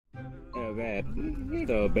so bad.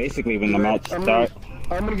 So basically, when the match starts,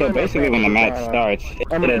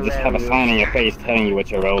 it'll just have a sign on your face telling you what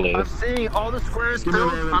your role is. I'm seeing all the squares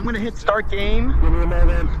filled. I'm gonna hit start game. Give me a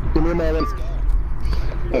moment. Give me a moment.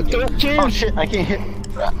 Okay. Oh shit! I can't hit.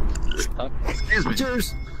 Excuse me.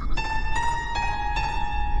 Cheers.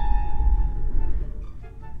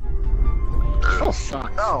 Oh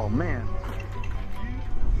sucks. Oh man.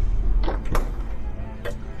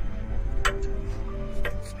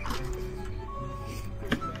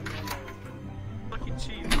 Fucking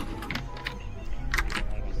cheap.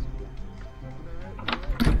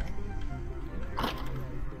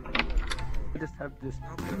 I just have this.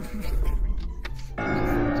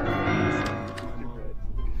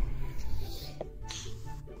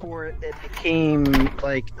 Before it became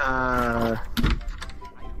like I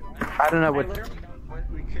don't know what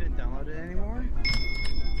we couldn't download it anymore.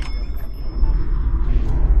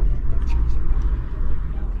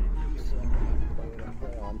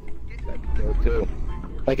 Too.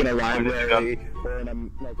 Like in a library or in a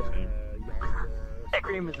like a That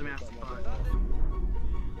cream is a massive fun.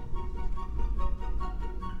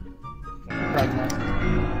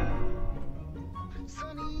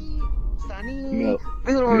 Sunny, Milk.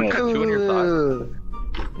 Tattoo on your thigh.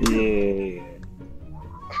 Yeah.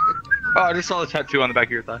 Oh, I just saw the tattoo on the back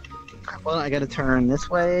of your thigh. Well, I gotta turn this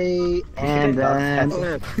way, and then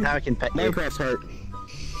now I can pet you. Minecraft's heart.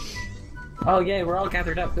 Oh yeah, we're all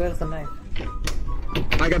gathered up. Who has the knife?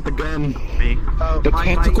 I got the gun. Me. Oh, The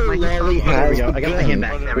tactical lolly there we has go. the I got the gun. hand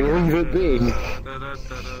back. There we go. Where would it be?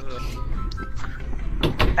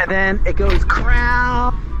 And then it goes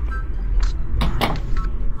crown.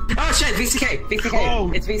 Oh shit! VCK! VCK!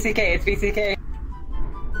 Oh. It's VCK! It's VCK!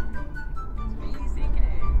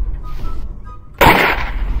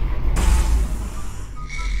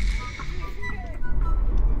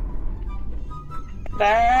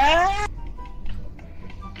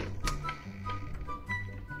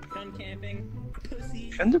 Gun camping.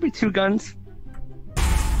 Pussy. Shouldn't there be two guns?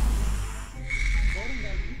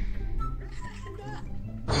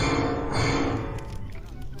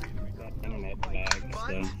 Internet lag,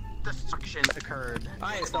 so. Destruction occurred.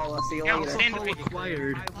 I install a seal Yeah, later. stand to be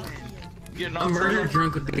acquired. You're not A murder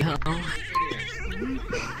drunk with the hell.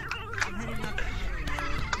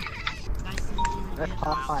 That's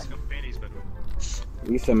hot.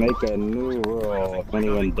 We should make a new rule. If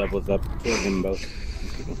anyone doubles up, kill them both.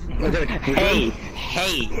 Hey,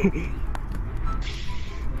 hey.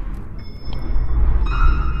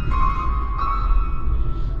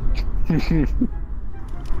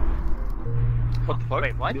 What the fuck?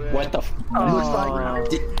 Wait, what? What the f- Looks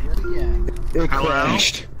like It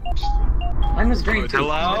crashed. Mine was green too.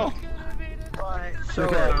 Hello? so.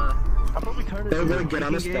 Okay. How about we turn it to Everybody a get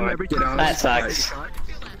on the game start. every Get time? on That the start. sucks.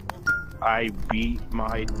 I beat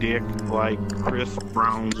my dick like Chris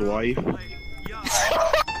Brown's wife.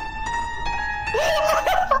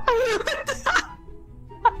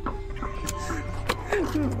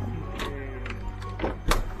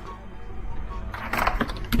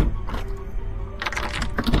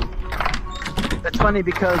 It's funny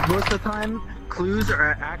because most of the time, clues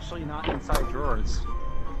are actually not inside drawers.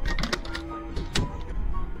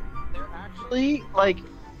 They're actually, like,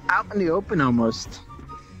 out in the open almost.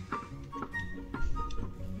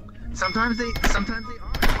 Sometimes they are. Out in the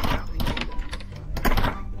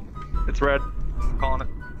open. It's red. I'm calling it.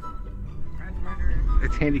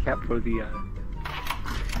 It's handicapped for the,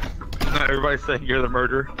 No, everybody's saying you're the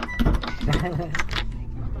murderer.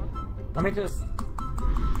 Let me just.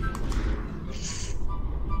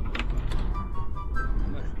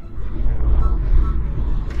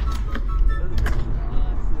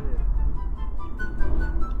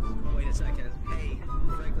 Wait a second. Hey,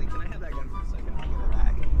 frankly, can I have that gun for a second? I'll give it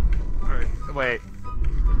back. Alright, wait.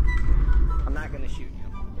 I'm not gonna shoot you.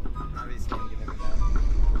 Obviously, I'm giving it back.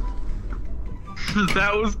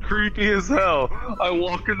 That was creepy as hell. I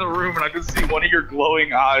walk in the room and I can see one of your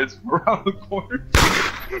glowing eyes from around the corner.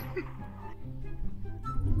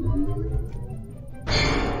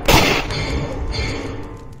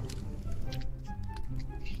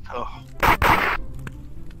 Oh.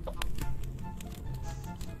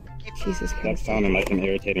 Jesus That Christ. sounded like an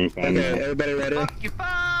irritating fan. Okay, everybody ready? Fuck you,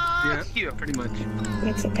 fuck you, pretty much.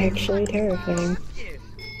 That's actually terrifying.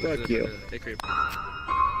 Fuck you.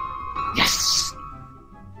 Yes!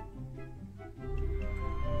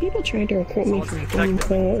 People trying to recruit me for gun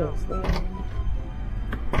class.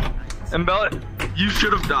 And Bella, you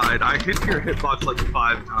should have died. I hit your hitbox like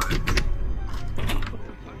 5 times.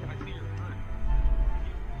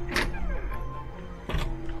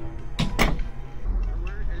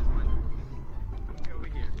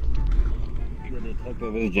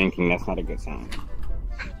 detective is drinking. That's not a good sign.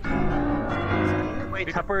 Wait,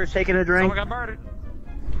 Tupper is taking a drink. Someone got murdered.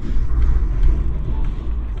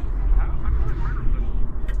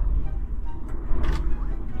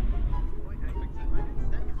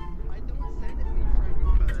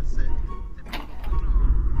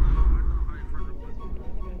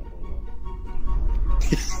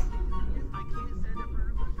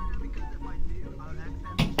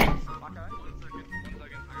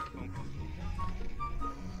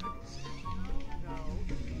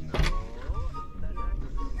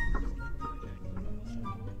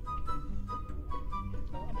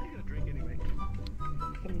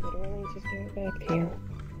 I'm literally just get back here.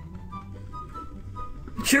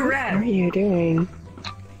 Giraffe! What are you doing?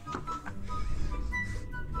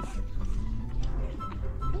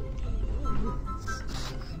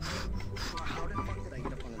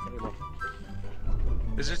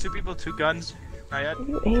 Is there 2 people, 2 guns? Not yet. What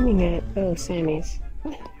are you aiming at? Oh, Sammy's.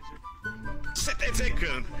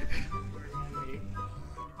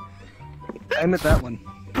 I'm at that one.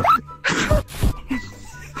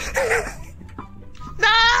 No!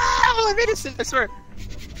 I'm innocent, I swear.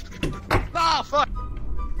 Oh, fuck.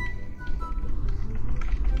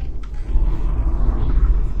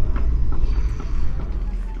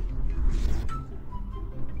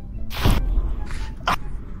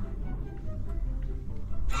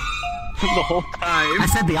 The whole time. I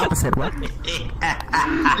said the opposite, what?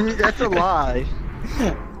 That's a lie.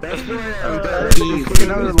 That's why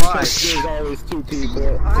Another lie. there's always 2 people.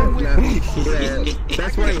 Yeah,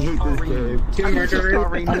 that's why I hate this game. 2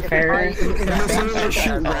 murderers, unfair. Let's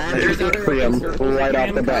shoot Ryan right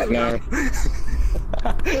off the bat now.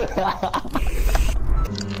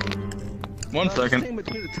 1 second.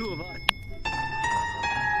 Between the 2 of us.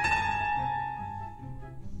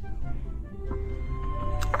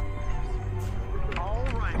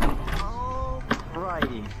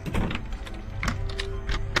 Alrighty.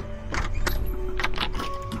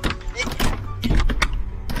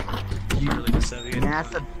 You really just said it.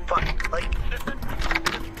 Massive fuck, like,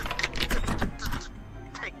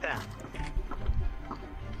 take that.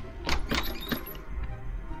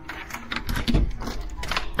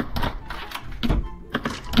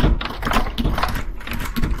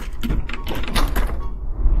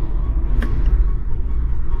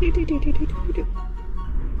 Do.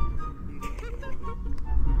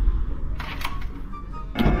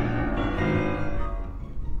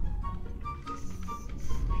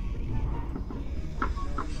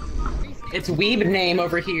 It's Weeb name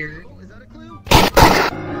over here. Is that a clue?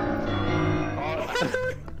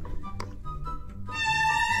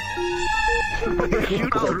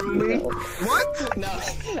 Shoot through me? What? No,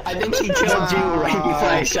 I think he killed you right before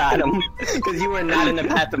I shot him. Because you were not in the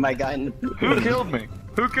path of my gun. Who killed me?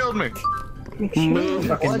 Who killed me?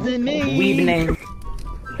 Wasn't me. Weeb name.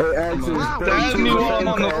 That's me while I'm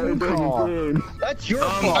on the phone call. That's your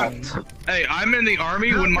fault. Hey, I'm in the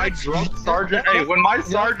army when my drunk sergeant. Hey, when my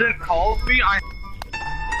sergeant calls me, I.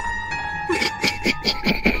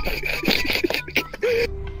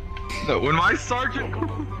 No, when my sergeant.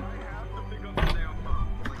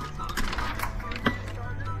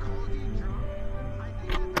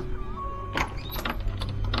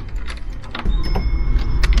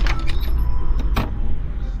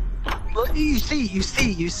 Look, you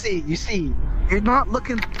see. You're not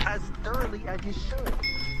looking as thoroughly as you should.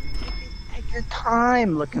 Take your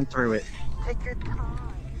time looking through it. Take your time.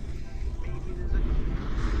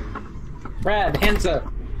 Brad, hands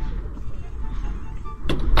up.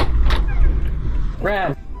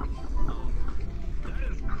 Brad.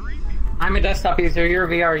 I'm a desktop user, you're a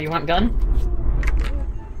VR, you want gun?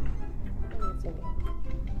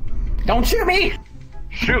 Don't shoot me!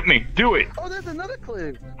 Shoot me, do it. Oh, there's another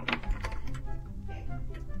clue.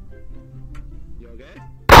 You okay?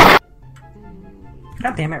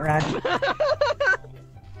 God damn it, Rad. You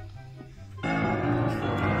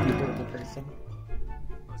horrible person.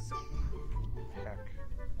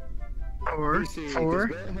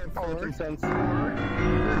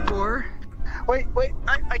 Four. Wait,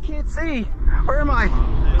 I can't see. Where am I?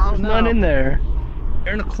 Oh, no. None in there.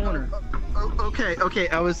 You're in a corner. Okay.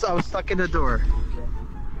 I was stuck in the door.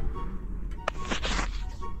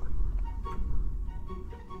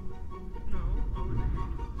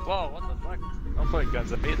 Whoa, what the fuck? Don't point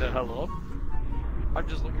guns at me, the hello? I'm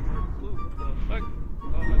just looking for a clue. What the fuck?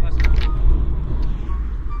 Oh, my last one.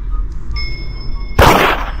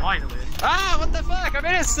 Finally. Ah, what the fuck? I'm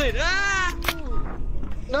innocent! Ah!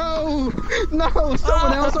 No,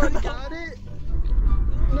 someone else already got it.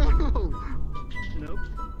 No. Nope.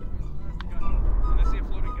 I see a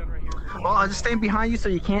floating gun right here. Well, I'll just stand behind you so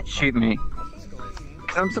you can't shoot me.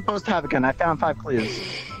 Because I'm supposed to have a gun. I found 5 clues.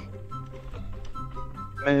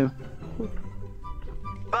 Move.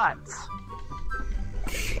 But...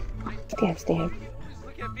 Stab.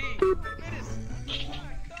 Look at me.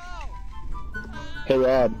 Hey,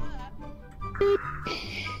 Rob.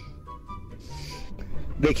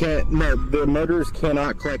 They can't. No, the murderers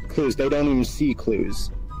cannot collect clues. They don't even see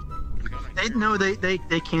clues.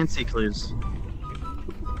 They can see clues.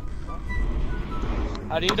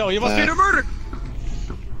 How do you know? You must be the murderer!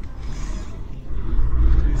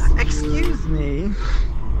 Excuse me.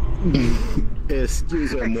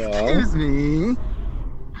 Excuse me. Excuse me.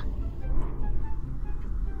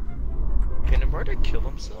 Can a murderer kill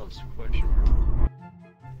themselves? Question.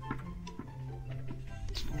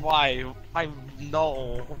 Why?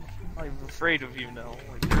 No. I'm afraid of you now.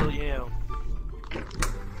 I really am.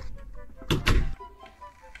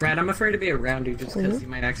 Brad, I'm afraid to be around you just because you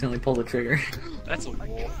might accidentally pull the trigger. That's a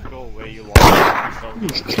wolf. Go away, you long.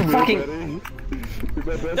 Fucking.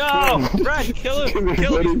 No! Brad, kill him!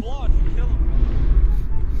 Kill him! He's blonde! Kill him!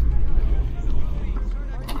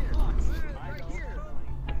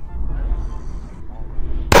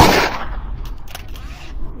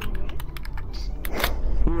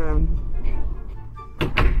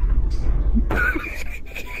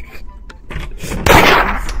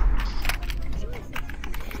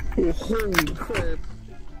 Holy crap.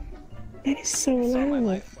 That is so My loud.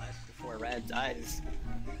 life flashed before Red dies.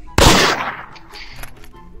 Yeah,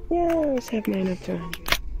 I always have mine up to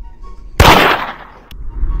 100.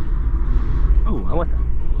 Oh, I want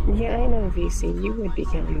that. Yeah, I know, VC. You would be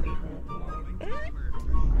killing people.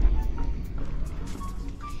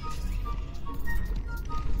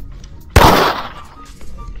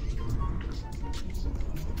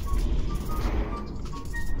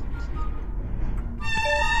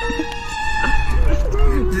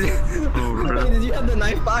 Hey, did you have the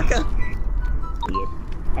knife, Baka? Yep.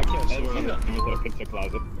 I killed everyone that came into the picture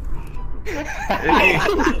closet.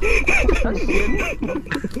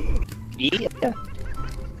 Yeah.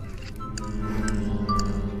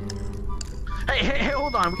 Hey,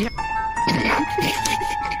 hold on.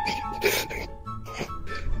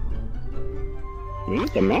 We need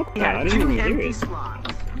the map. I didn't even hear it.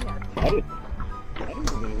 slots. I didn't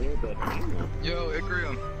even hear that. Yo,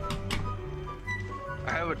 Ikrium.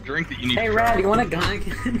 I have a drink that you need Hey, to Rad, try. you want a gun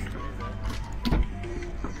again?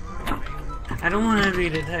 I don't want to be a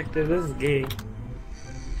detective. This is gay.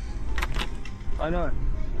 I know it.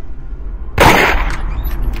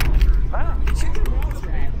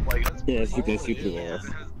 Like, Yes, you can shoot through walls.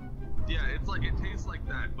 yeah, it's like, it tastes like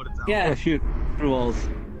that, but it's out. Yeah, Shoot. Through walls.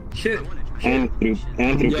 shoot. And through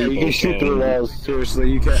Yeah, people. you can shoot through so- walls. Seriously,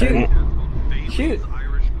 you can. Shoot. Bailey's Shoot.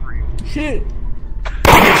 Irish cream. Shoot.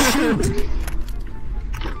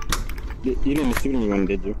 You didn't shoot anyone,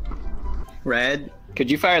 did you? Red, could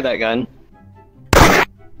you fire that gun?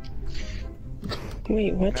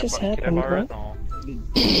 Wait, what just happened? What?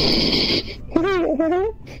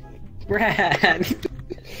 Brad.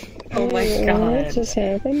 Oh my Wait, god. what just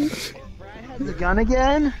happened? The gun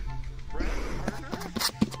again?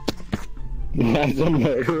 As a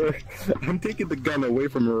murderer, I'm taking the gun away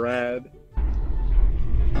from Rad.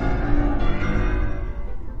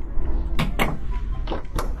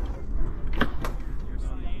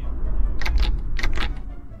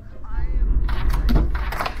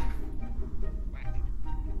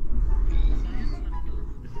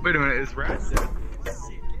 Wait a minute, is Rat dead?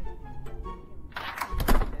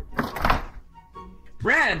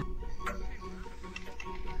 Brad!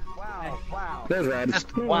 Wow. There's Rad.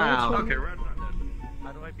 Wow. Okay, Rat's not dead.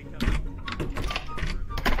 How do I become?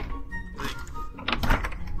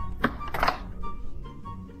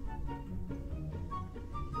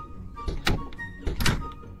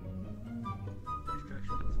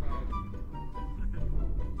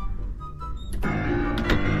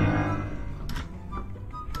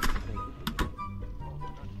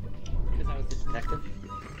 Because I was the detective.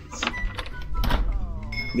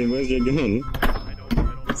 Then where's your gun?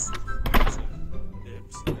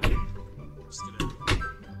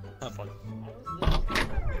 Not fun.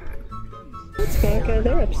 It's Baka.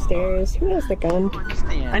 They're upstairs. Who has the gun?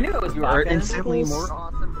 I knew it was You are Baka. instantly more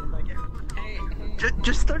awesome than like everyone.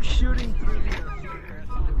 Just start shooting through the...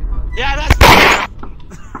 Yeah, that's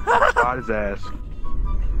Shot his ass.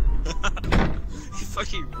 He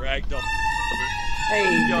fucking ragged up. Hey,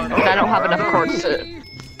 I don't have enough cords to.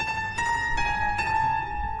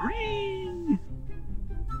 Green!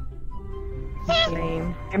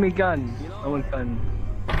 Name. Give me gun. I want gun.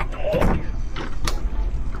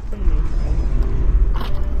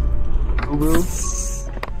 Boo-boo.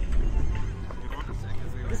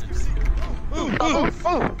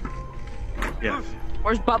 Yes.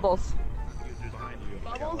 Where's Bubbles?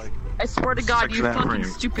 Bubbles? I swear to God, you fucking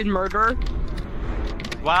stupid murderer.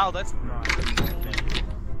 Wow, that's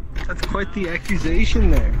quite the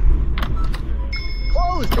accusation there.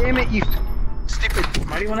 Close, damn it, you stupid.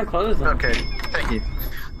 Why do you want to close them? Okay, thank you.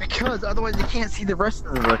 Because otherwise you can't see the rest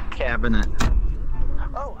of the cabinet.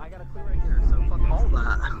 Oh, I got a clue right here, so fuck all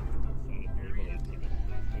that.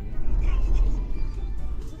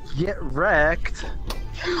 Get wrecked.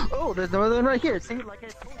 Oh, there's another one right here. See, like I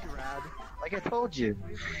told you, Rad. Like I told you.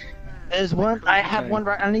 There's one, I have one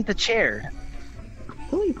right underneath the chair.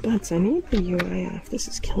 Holy butts, I need the UIF. This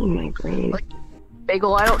is killing my brain.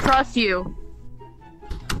 Bagel, I don't trust you.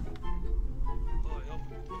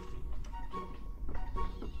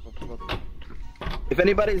 If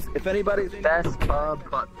anybody's Best pub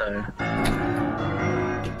butt there.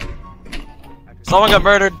 someone got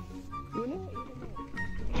murdered.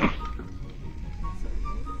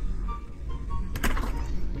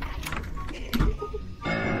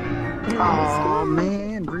 Oh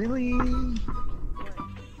man, really?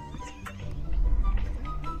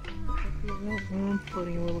 I'm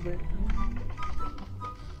floating a little bit.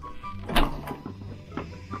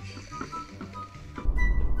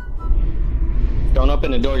 Don't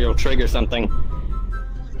open the door, you'll trigger something.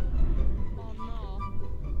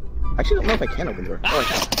 I actually don't know if I can open the door. Oh, I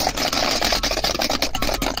can.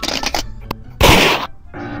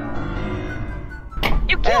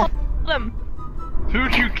 You killed them.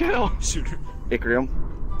 Who'd you kill? Ikrium.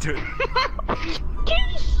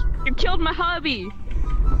 You killed my hubby.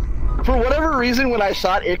 For whatever reason, when I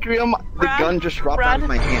shot Ikrium, the gun just dropped out of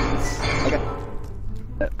my hands. Okay.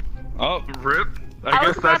 Oh, rip. I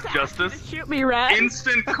guess that's justice. Shoot me, Rat.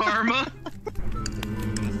 Instant karma.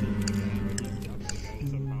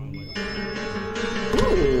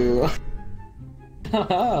 Ooh.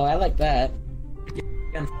 Oh, I like that.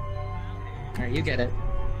 Alright, you get it.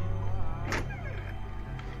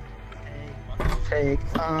 Take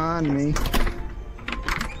on me.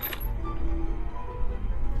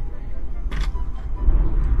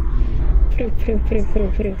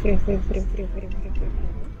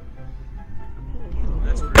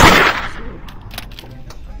 That's great.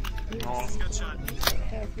 Oh, good shot.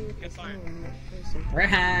 Good fire.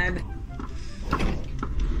 Rad!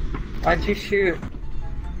 Why'd you shoot?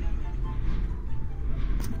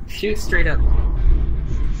 Shoot straight up.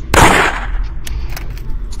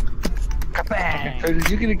 Kabang! So did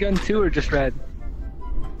you get a gun too, or just Red?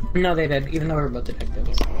 No, they did, even though we're both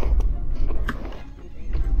detectives.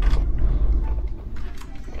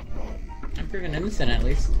 I'm proven innocent at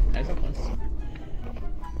least, as of once.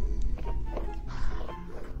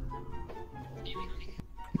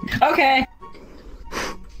 Okay!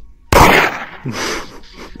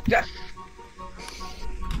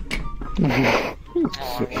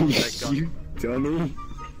 You dummy.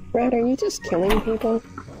 Brad, are you just killing people?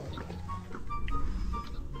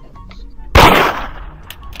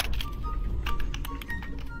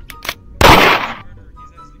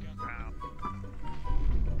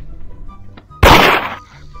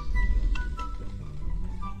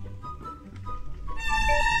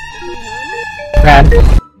 Brad.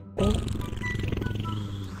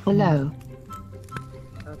 Hello.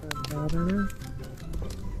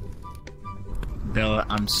 Bill,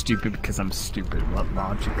 I'm stupid because I'm stupid. What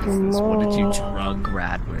logic is this? What did you drug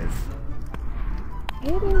Rad with? I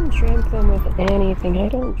don't drug them with anything. I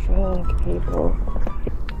don't drug people.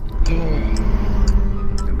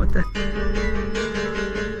 What the?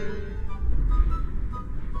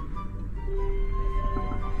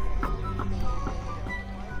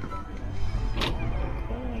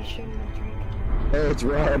 Oh, I shouldn't have drank. Oh, it's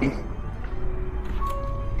Rad.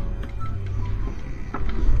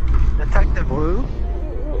 Detective Wu?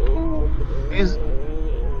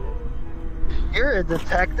 You're a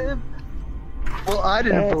detective? Well, I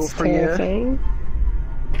didn't vote for terrifying.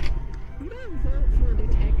 You don't vote for a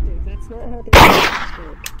detective. That's not how detectives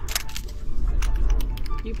work.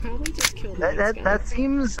 You probably just killed that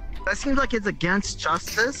seems like it's against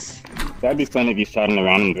justice. That'd be fun if you shot in a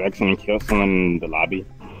random direction and killed someone in the lobby.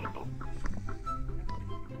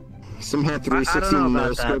 Somehow I 360 don't know no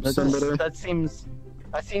about scope that. somebody. That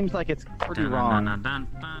seems like it's pretty wrong.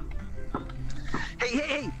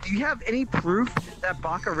 Hey, do you have any proof that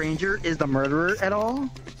Baka Ranger is the murderer at all?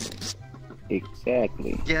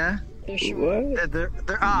 Exactly. Yeah? What?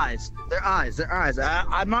 Their eyes.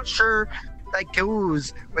 I'm not sure that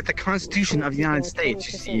goes with the Constitution of the United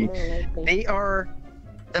States, you see. They are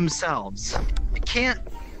themselves. You can't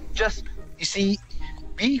just, you see,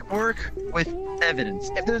 we work with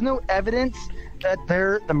evidence. If there's no evidence that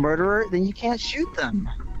they're the murderer, then you can't shoot them.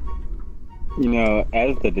 You know,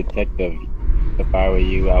 as the detective, if I were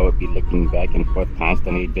you, I would be looking back and forth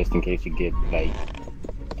constantly just in case you get, like,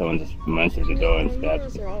 someone just runs through the door and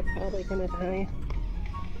stabs They're you. all probably gonna die.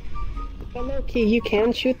 But low-key, you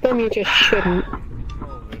can shoot them, you just shouldn't.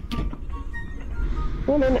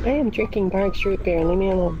 Well then, I am drinking Barg's root beer, leave me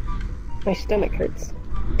alone. My stomach hurts.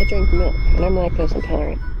 I drink milk, and I'm lactose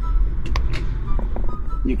intolerant.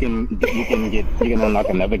 You can unlock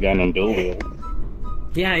another gun and dual wield.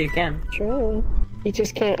 Yeah, you can. True. You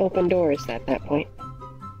just can't open doors at that point.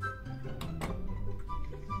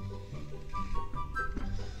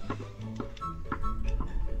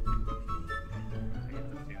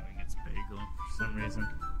 It's Bagel for some reason.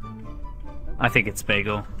 I think it's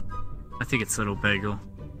Bagel. I think it's Little Bagel.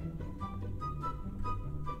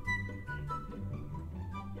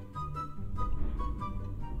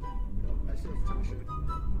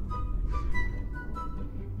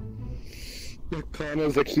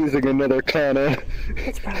 Kana's accusing another Kana.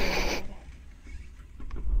 That's probably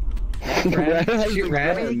Rad, shoot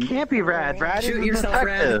Rad. It can't be Rad. Rad Shoot is the yourself,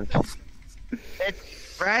 Rad. detective.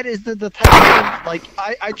 Rad is the detective. Like,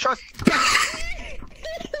 I trust.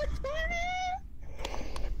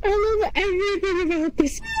 I love everything about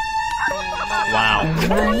this. Wow. Oh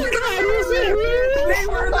my god,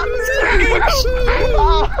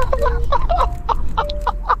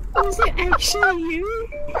 was it actually you?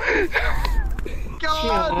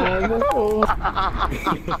 God.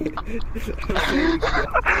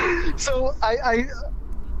 So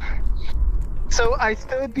I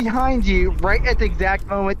stood behind you right at the exact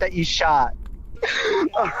moment that you shot.